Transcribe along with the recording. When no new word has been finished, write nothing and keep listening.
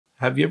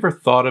Have you ever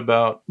thought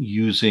about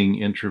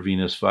using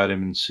intravenous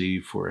vitamin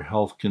C for a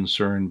health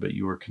concern, but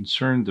you were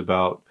concerned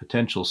about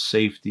potential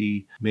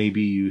safety?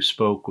 Maybe you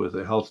spoke with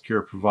a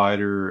healthcare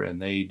provider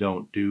and they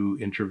don't do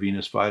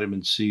intravenous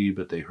vitamin C,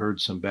 but they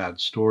heard some bad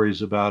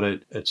stories about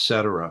it,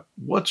 etc.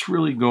 What's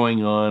really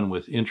going on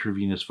with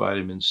intravenous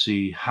vitamin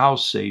C? How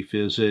safe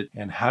is it?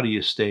 And how do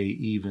you stay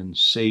even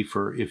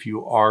safer if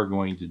you are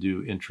going to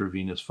do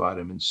intravenous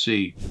vitamin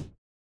C?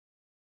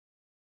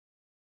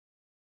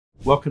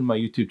 Welcome to my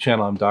YouTube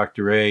channel. I'm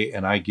Dr. A,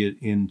 and I get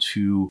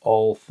into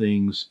all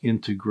things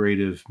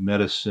integrative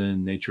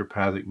medicine,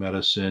 naturopathic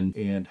medicine,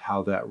 and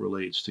how that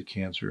relates to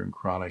cancer and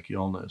chronic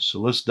illness. So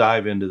let's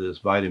dive into this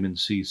vitamin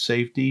C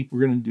safety.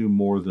 We're going to do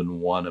more than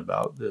one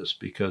about this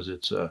because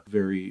it's a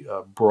very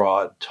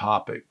broad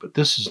topic, but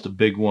this is the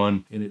big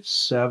one, and it's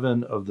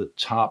 7 of the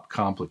top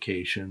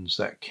complications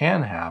that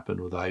can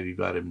happen with IV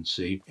vitamin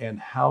C and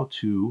how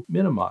to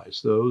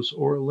minimize those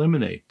or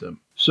eliminate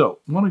them. So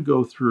I want to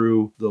go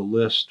through the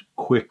list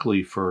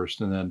quickly first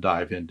and then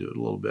dive into it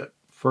a little bit.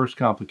 First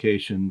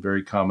complication,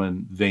 very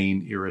common,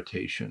 vein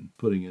irritation.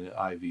 Putting an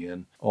IV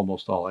in,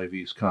 almost all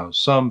IVs cause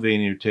some vein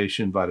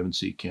irritation. Vitamin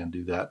C can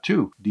do that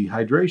too.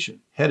 Dehydration,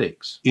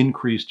 headaches,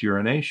 increased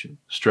urination,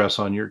 stress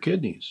on your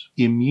kidneys,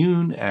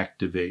 immune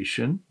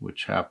activation,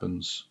 which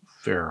happens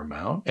a fair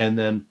amount, and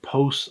then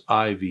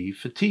post-IV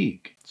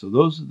fatigue. So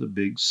those are the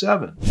big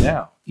 7.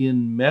 Now,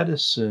 in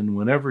medicine,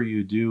 whenever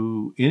you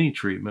do any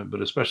treatment,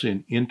 but especially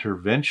an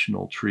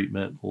interventional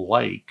treatment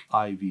like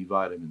IV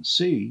vitamin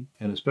C,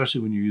 and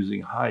especially when you're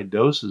using high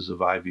doses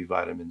of IV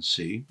vitamin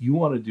C, you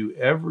want to do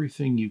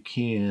everything you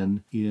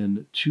can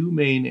in 2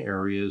 main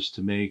areas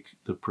to make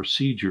the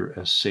procedure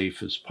as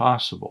safe as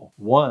possible.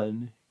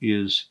 One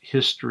is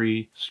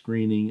history,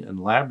 screening, and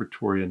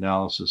laboratory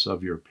analysis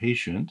of your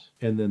patient.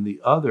 And then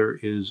the other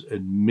is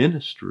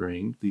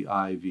administering the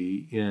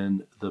IV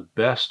in the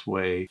best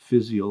way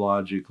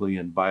physiologically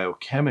and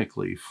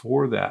biochemically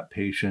for that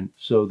patient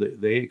so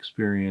that they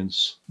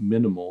experience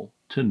minimal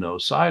to no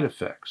side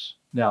effects.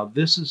 Now,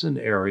 this is an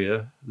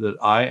area that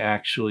I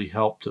actually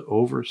helped to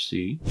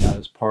oversee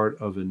as part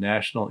of a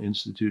National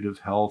Institute of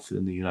Health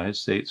in the United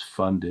States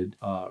funded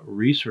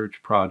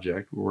research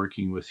project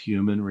working with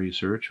human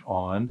research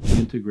on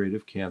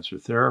integrative cancer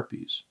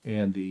therapies.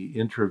 And the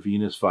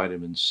intravenous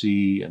vitamin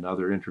C and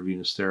other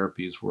intravenous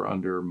therapies were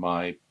under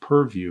my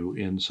purview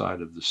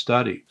inside of the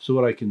study. So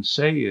what I can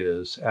say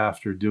is,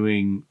 after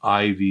doing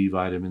IV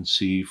vitamin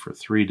C for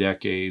 3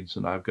 decades,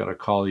 and I've got a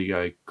colleague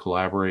I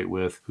collaborate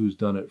with who's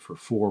done it for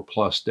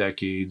 4+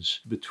 decades.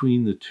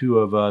 Between the 2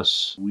 of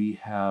us, we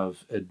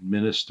have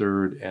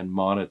administered and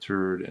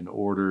monitored and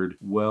ordered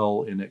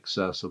well in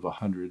excess of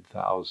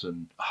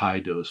 100,000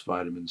 high-dose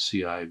vitamin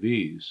C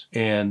IVs.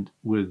 And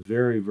with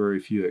very, very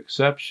few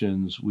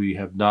exceptions, we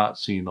have not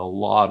seen a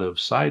lot of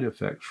side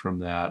effects from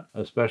that,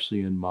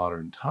 especially in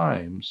modern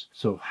times.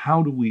 So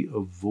how do we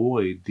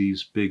avoid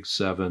these big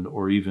 7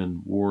 or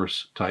even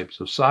worse types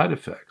of side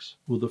effects?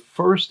 Well, the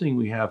first thing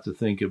we have to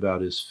think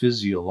about is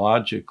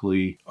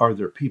physiologically, are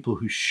there people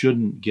who shouldn't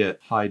get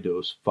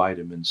high-dose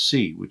vitamin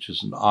C, which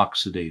is an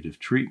oxidative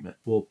treatment?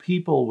 Well,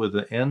 people with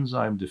an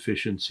enzyme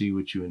deficiency,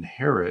 which you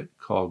inherit,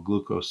 called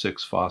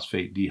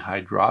glucose-6-phosphate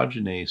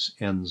dehydrogenase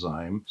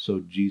enzyme, so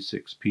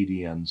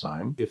G6PD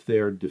enzyme, if they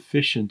are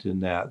deficient in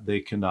that,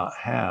 they cannot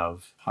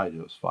have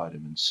high-dose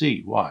vitamin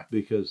C. Why?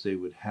 Because they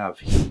would have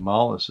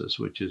hemolysis,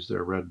 which is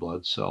their red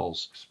blood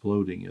cells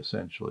exploding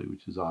essentially,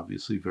 which is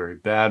obviously very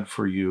bad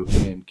for you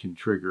and can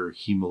trigger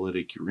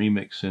hemolytic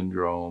uremic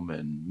syndrome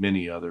and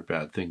many other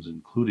bad things,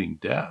 including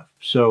death.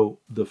 So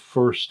the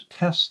first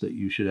test that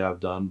you should have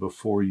done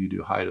before you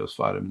do high-dose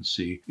vitamin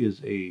C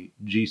is a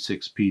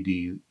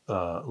G6PD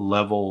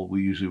level.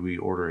 We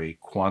order a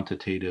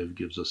quantitative,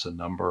 gives us a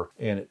number,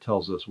 and it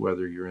tells us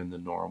whether you're in the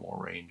normal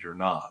range or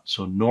not.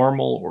 So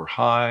normal or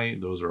high,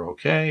 those are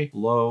okay.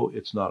 Low,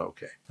 it's not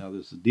okay. Now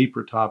this is a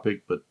deeper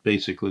topic, but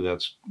basically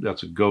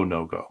that's a go,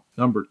 no go.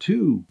 Number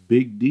 2,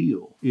 big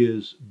deal,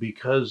 is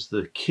because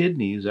the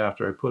kidneys,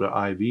 after I put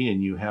an IV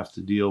in, you have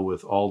to deal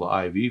with all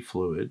the IV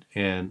fluid,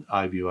 and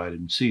IV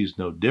vitamin C is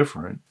no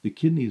different. The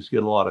kidneys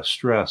get a lot of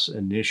stress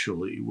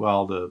initially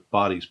while the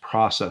body's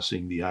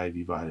processing the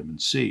IV vitamin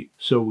C.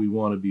 So we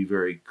want to be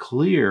very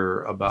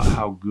clear about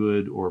how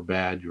good or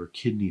bad your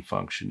kidney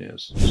function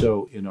is.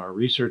 So in our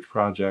research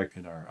project,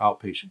 in our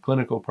outpatient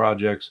clinical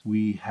projects,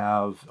 we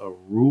have a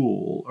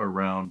rule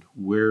around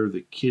where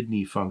the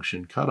kidney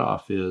function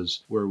cutoff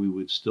is, where we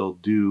would still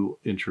do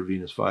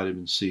intravenous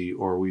vitamin C,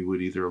 or we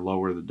would either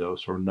lower the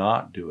dose or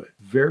not do it.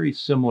 Very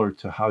similar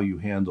to how you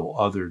handle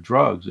other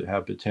drugs that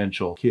have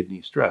potential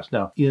kidney stress.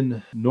 Now,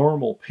 in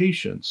normal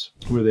patients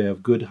where they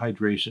have good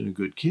hydration and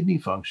good kidney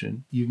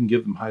function, you can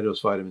give them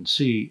high-dose vitamin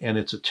C, and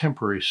it's a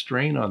temporary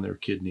strain on their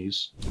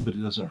kidneys, but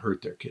it doesn't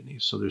hurt their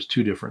kidneys. So there's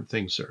 2 different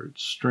things there.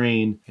 It's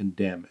strain and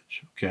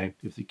damage, okay?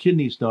 If the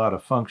kidneys know how to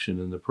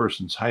function and the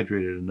person's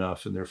hydrated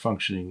enough and they're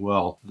functioning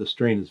well, the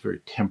strain is very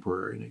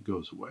temporary and it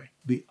goes away.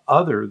 The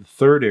The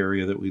third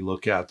area that we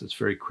look at that's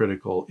very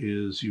critical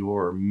is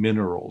your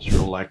minerals,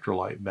 your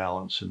electrolyte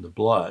balance in the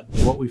blood.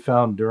 And what we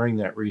found during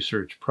that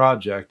research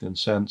project, and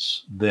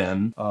since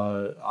then,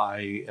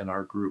 I and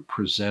our group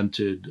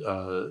presented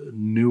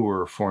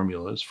newer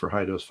formulas for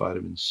high-dose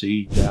vitamin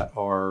C that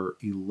are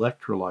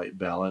electrolyte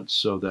balanced,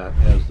 so that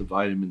as the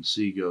vitamin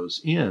C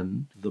goes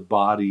in, the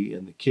body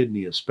and the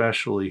kidney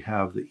especially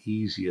have the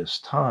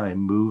easiest time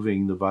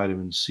moving the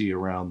vitamin C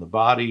around the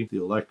body. The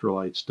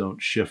electrolytes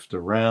don't shift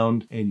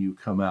around, and you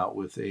come out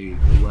with a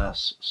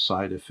less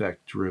side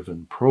effect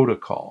driven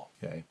protocol.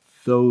 Okay.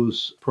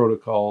 Those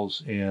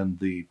protocols and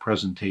the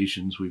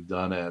presentations we've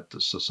done at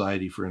the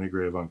Society for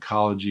Integrative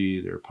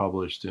Oncology, they're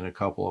published in a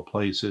couple of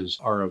places,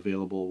 are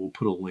available. We'll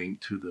put a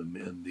link to them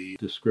in the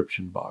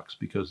description box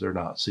because they're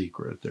not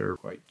secret. They're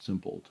quite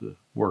simple to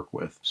work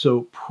with.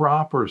 So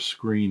proper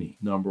screening,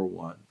 number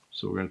one.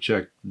 So we're going to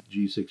check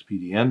the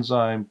G6PD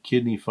enzyme,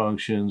 kidney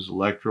functions,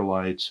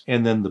 electrolytes,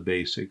 and then the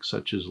basics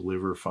such as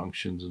liver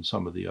functions and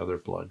some of the other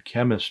blood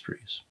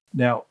chemistries.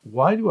 Now,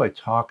 why do I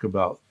talk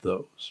about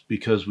those?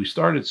 Because we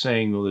started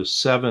saying, well, there's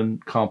 7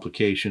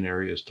 complication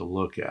areas to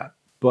look at.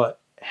 But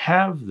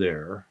have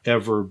there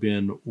ever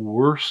been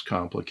worse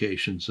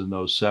complications than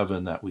those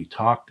 7 that we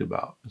talked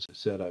about? As I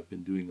said, I've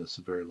been doing this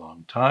a very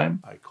long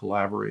time. I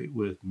collaborate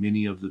with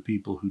many of the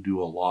people who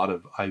do a lot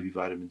of IV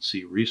vitamin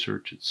C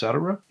research,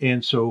 etc.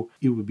 And so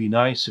it would be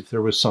nice if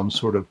there was some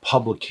sort of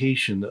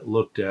publication that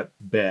looked at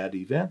bad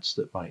events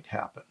that might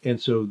happen. And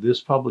so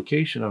this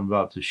publication I'm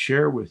about to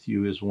share with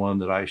you is one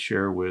that I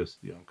share with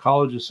the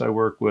oncologists I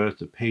work with,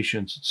 the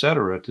patients,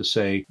 etc., to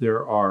say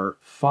there are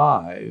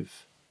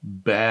 5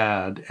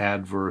 bad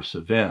adverse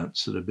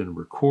events that have been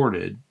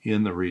recorded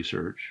in the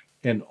research,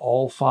 and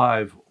all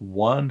 5,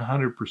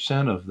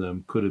 100% of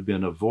them could have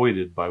been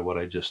avoided by what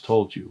I just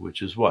told you,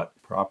 which is what?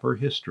 Proper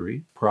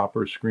history,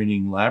 proper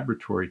screening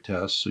laboratory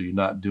tests, so you're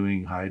not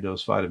doing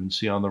high-dose vitamin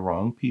C on the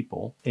wrong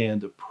people,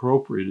 and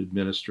appropriate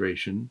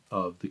administration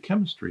of the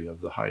chemistry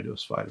of the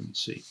high-dose vitamin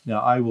C. Now,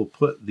 I will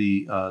put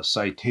the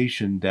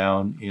citation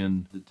down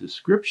in the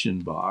description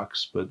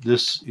box, but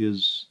this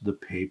is the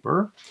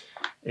paper,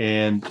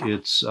 and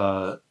it's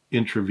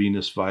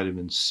intravenous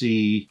vitamin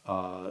C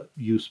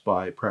use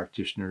by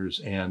practitioners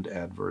and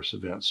adverse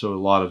events. So a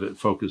lot of it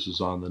focuses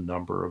on the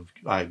number of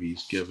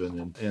IVs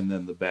given and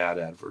then the bad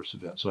adverse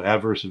events. So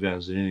adverse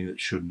events is anything that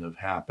shouldn't have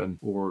happened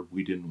or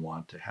we didn't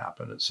want to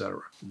happen,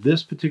 etc.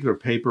 This particular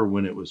paper,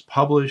 when it was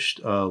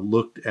published,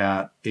 looked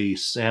at a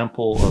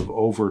sample of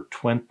over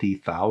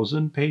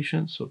 20,000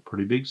 patients, so a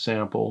pretty big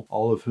sample,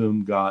 all of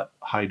whom got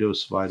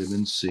high-dose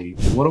vitamin C.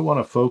 What I want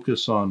to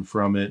focus on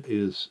from it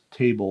is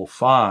table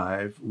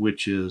 5,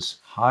 which is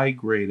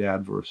high-grade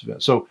adverse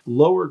events. So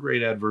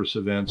lower-grade adverse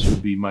events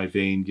would be my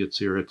vein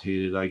gets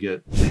irritated, I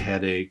get a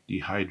headache,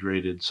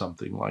 dehydrated,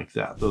 something like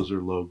that. Those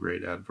are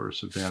low-grade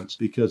adverse events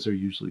because they're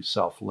usually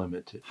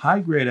self-limited.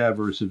 High-grade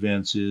adverse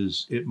events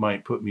is it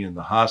might put me in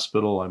the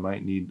hospital, I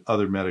might need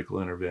other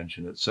medical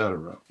intervention,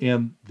 etc.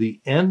 And the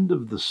end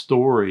of the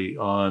story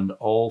on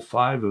all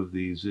 5 of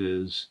these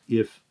is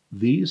if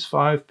these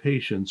 5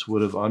 patients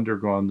would have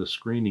undergone the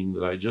screening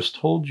that I just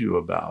told you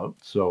about,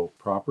 so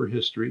proper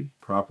history,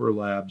 proper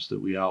labs that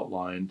we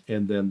outlined,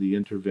 and then the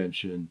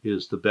intervention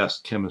is the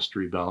best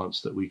chemistry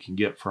balance that we can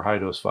get for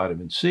high-dose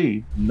vitamin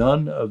C,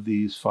 none of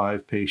these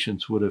 5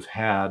 patients would have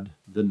had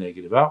the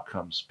negative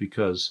outcomes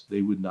because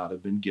they would not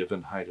have been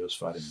given high-dose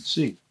vitamin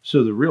C.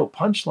 So the real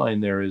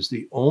punchline there is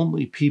the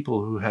only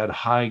people who had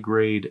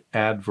high-grade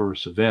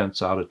adverse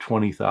events out of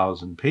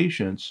 20,000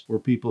 patients were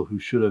people who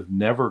should have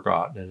never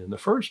gotten it in the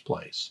first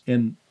place.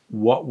 And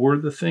what were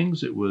the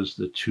things? It was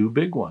the 2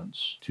 big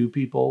ones. 2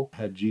 people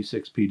had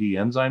G6PD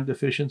enzyme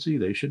deficiency.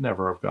 They should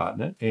never have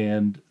gotten it.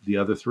 And the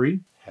other 3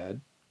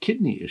 had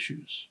kidney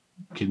issues.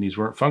 Kidneys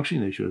weren't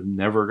functioning. They should have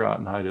never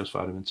gotten high-dose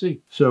vitamin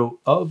C. So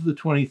of the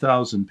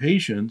 20,000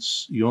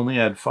 patients, you only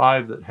had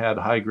 5 that had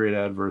high-grade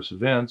adverse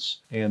events.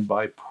 And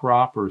by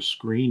proper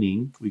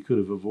screening, we could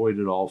have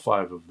avoided all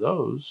 5 of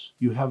those.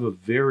 You have a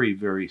very,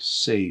 very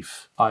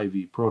safe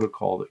IV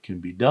protocol that can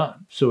be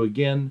done. So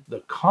again,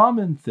 the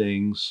common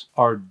things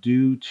are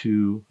due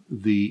to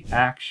the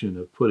action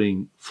of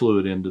putting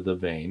fluid into the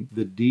vein,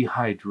 the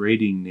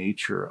dehydrating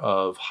nature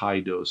of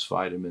high-dose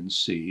vitamin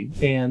C,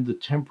 and the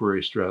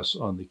temporary stress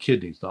on the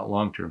kidneys, not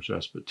long-term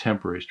stress, but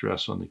temporary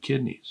stress on the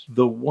kidneys.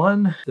 The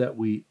one that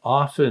we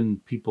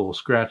often people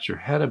scratch their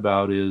head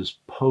about is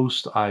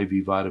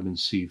post-IV vitamin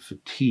C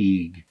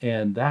fatigue,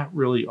 and that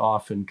really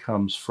often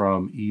comes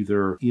from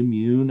either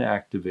immune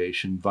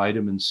activation.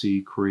 Vitamin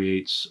C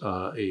creates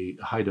a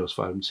high-dose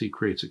vitamin C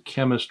creates a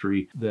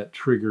chemistry that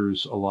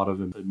triggers a lot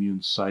of immune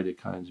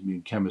cytokines,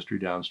 immune chemistry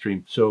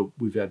downstream. So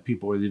we've had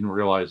people where they didn't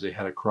realize they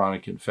had a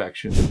chronic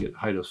infection. They get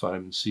high-dose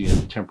vitamin C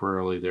and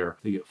temporarily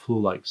they get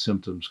flu-like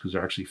symptoms because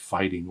they're actually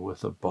fighting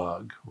with a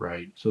bug,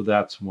 right? So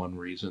that's one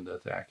reason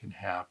that that can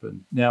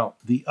happen. Now,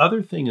 the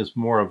other thing is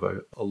more of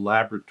a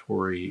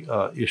laboratory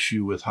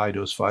issue with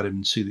high-dose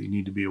vitamin C that you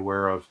need to be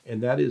aware of,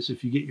 and that is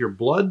if you get your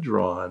blood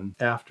drawn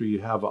after you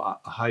have a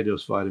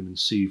high-dose vitamin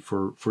C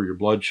for your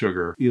blood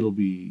sugar, it'll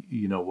be,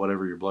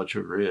 whatever your blood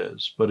sugar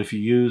is. But if you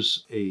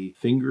use a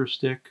finger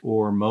stick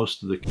or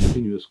most of the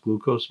continuous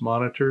glucose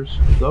monitors,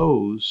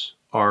 those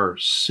are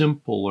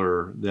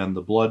simpler than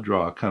the blood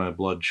draw kind of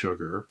blood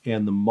sugar.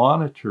 And the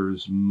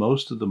monitors,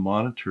 most of the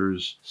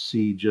monitors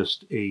see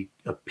just a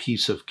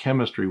piece of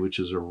chemistry, which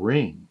is a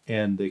ring,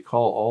 and they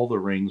call all the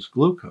rings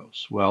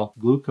glucose. Well,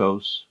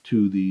 glucose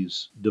to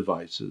these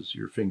devices,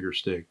 your finger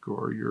stick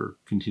or your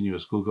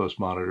continuous glucose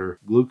monitor,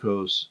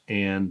 glucose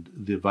and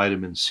the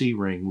vitamin C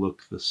ring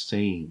look the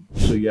same.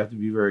 So you have to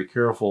be very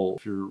careful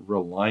if you're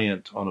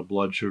reliant on a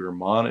blood sugar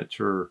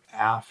monitor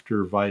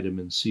after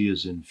vitamin C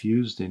is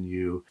infused in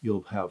you,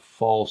 you'll have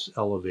false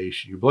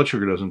elevation. Your blood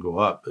sugar doesn't go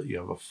up, but you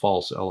have a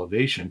false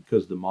elevation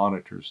because the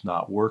monitor's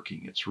not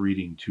working. It's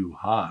reading too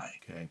high,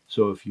 okay?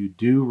 So if you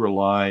do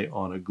rely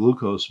on a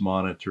glucose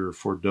monitor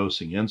for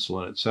dosing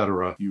insulin,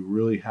 etc., you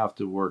really have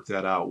to work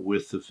that out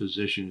with the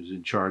physician who's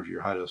in charge of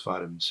your high-dose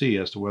vitamin C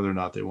as to whether or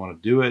not they want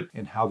to do it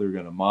and how they're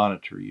going to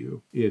monitor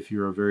you. If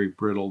you're a very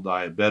brittle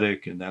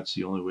diabetic and that's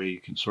the only way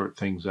you can sort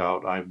things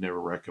out, I've never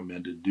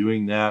recommended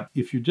doing that.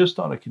 If you're just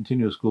on a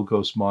continuous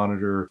glucose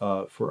monitor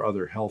for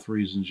other health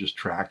reasons, just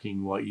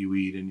tracking what you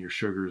eat and your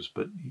sugars,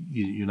 but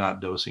you're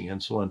not dosing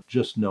insulin,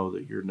 just know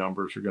that your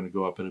numbers are going to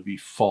go up and it'll be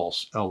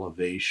false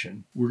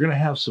elevation. We're going to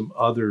have some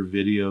other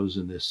videos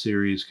in this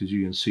series because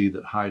you can see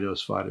that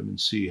high-dose vitamin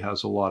C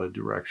has a lot of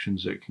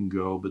directions that can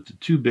go, but the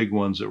two big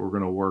ones that we're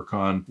going to work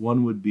on,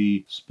 one would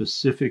be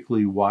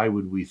specifically why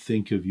would we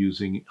think of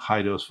using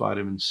high-dose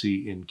vitamin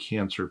C in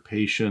cancer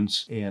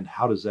patients and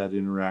how does that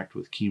interact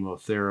with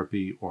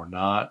chemotherapy or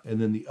not? And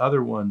then the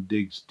other one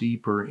digs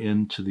deeper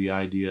into the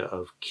idea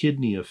of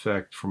kidney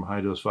effect from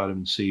high-dose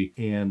vitamin C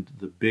and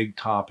the big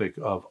topic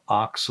of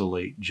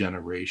oxalate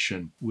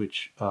generation,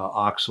 which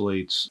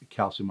oxalates,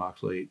 calcium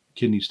oxalate,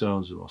 kidney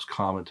stones, the most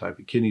common type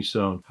of kidney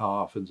stone, how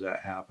often does that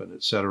happen,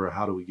 etc.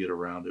 How do we get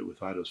around it with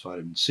high-dose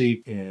vitamin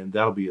C? And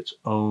that'll be its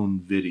own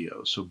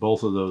video. So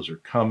both of those are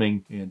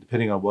coming, and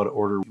depending on what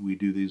order we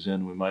do these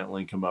in, we might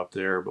link them up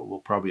there, but we'll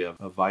probably have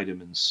a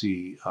vitamin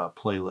C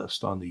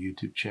playlist on the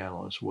YouTube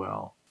channel as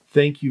well.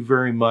 Thank you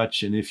very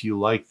much, and if you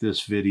like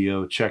this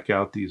video, check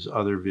out these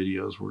other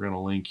videos. We're going to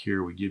link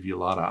here. We give you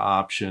a lot of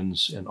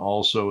options, and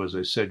also, as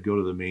I said, go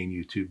to the main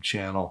YouTube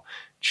channel.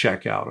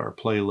 Check out our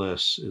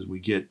playlists as we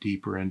get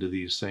deeper into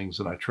these things,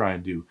 and I try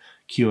and do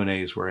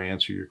Q&As where I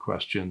answer your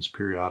questions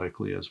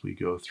periodically as we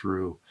go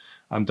through.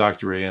 I'm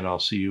Dr. A, and I'll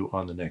see you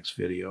on the next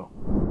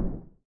video.